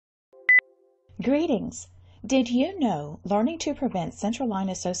Greetings! Did you know learning to prevent central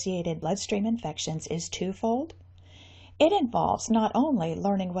line-associated bloodstream infections is twofold? It involves not only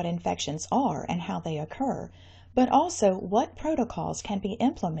learning what infections are and how they occur, but also what protocols can be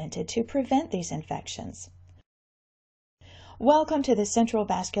implemented to prevent these infections. Welcome to the Central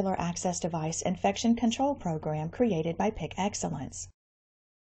Vascular Access Device Infection Control Program created by PICC Excellence.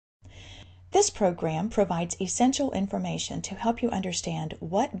 This program provides essential information to help you understand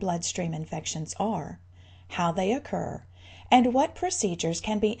what bloodstream infections are, how they occur, and what procedures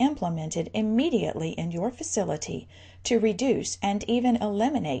can be implemented immediately in your facility to reduce and even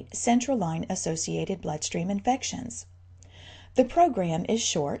eliminate central line-associated bloodstream infections. The program is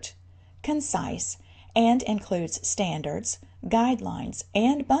short, concise, and includes standards, guidelines,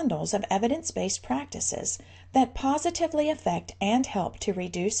 and bundles of evidence-based practices that positively affect and help to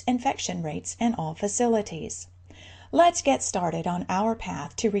reduce infection rates in all facilities. Let's get started on our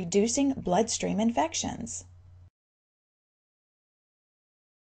path to reducing bloodstream infections.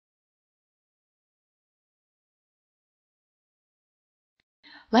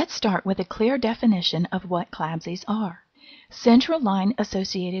 Let's start with a clear definition of what CVADs are. Central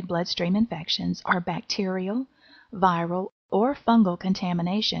line-associated bloodstream infections are bacterial, viral, or fungal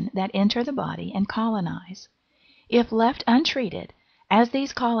contamination that enter the body and colonize. If left untreated, as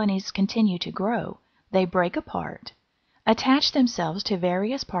these colonies continue to grow, they break apart, attach themselves to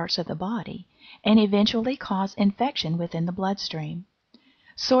various parts of the body, and eventually cause infection within the bloodstream.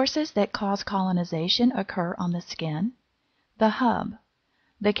 Sources that cause colonization occur on the skin, the hub,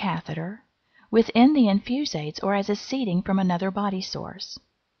 the catheter, within the infuse aids, or as a seeding from another body source.